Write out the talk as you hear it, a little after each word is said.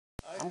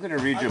I'm going to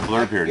read you a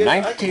blurb here.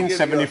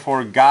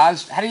 1974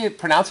 Gaz, how do you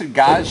pronounce it?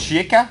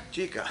 Gazchika?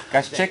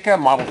 Gazchika,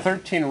 model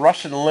 13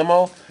 Russian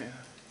limo. Yeah.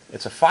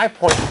 It's a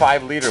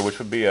 5.5 liter, which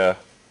would be a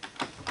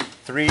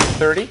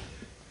 330.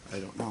 I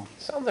don't know.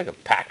 Sounds like a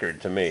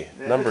Packard to me.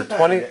 Number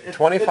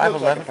 2511. It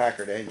looks like a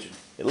Packard engine.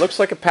 It looks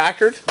like a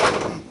Packard,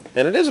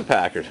 and it is a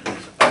Packard.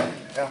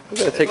 Yeah. We're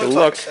going to take a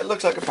look. It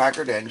looks like a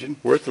Packard engine.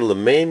 We're at the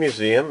LeMays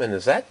Museum, and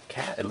is that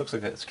it looks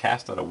like it's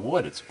cast out of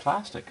wood. It's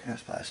plastic. Yeah,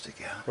 it's plastic,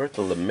 yeah. We're at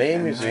the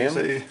LeMays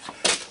Museum.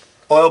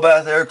 Oil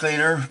bath, air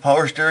cleaner,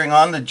 power steering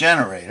on the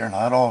generator,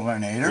 not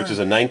alternator. Which is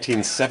a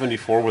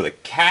 1974 with a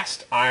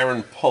cast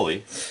iron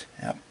pulley.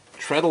 Yep.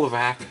 Treadle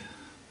vac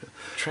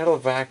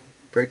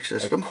brake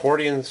system.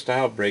 Accordion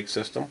style brake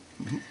system.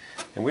 Mm-hmm.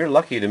 And we're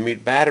lucky to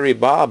meet Battery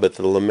Bob at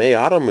the LeMays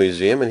Auto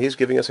Museum, and he's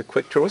giving us a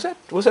quick tour.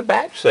 What's that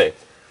badge say?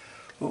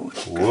 Ooh,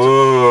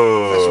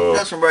 whoa.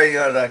 That's from right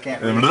out. I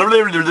can't read.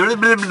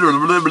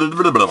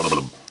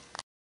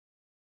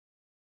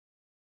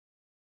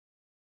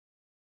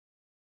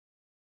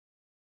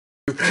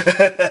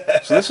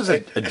 So this is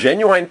a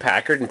genuine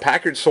Packard, and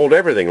Packard sold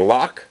everything: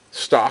 lock,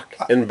 stock,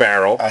 and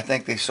barrel. I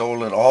think they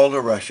sold it all to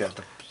Russia.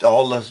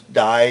 All the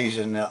dies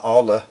and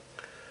all the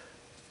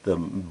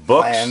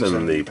books plans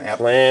and the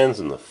plans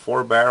and the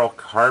 4-barrel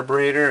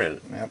carburetor and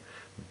yep.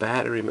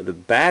 battery. The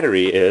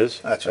battery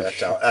is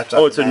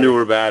it's a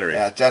newer battery.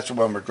 Yeah, that's the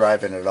one we're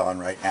driving it on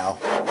right now.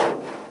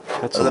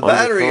 That's the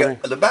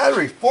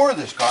battery for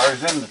this car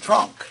is in the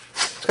trunk.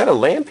 It's got a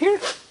lamp here.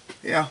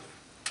 Yeah.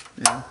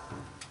 Yeah.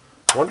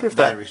 I wonder if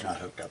the battery's not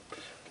hooked up.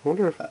 I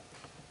wonder if I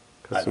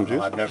don't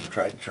know. I've never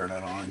tried to turn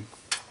it on.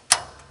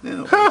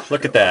 Yeah,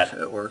 look at that.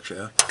 It works,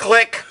 yeah.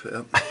 Click.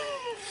 Yep.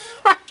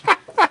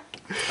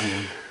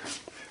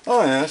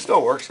 Oh yeah, it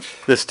still works.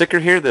 The sticker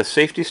here, the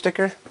safety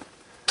sticker,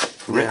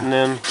 written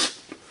in.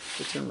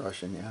 It's in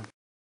Russian, yeah.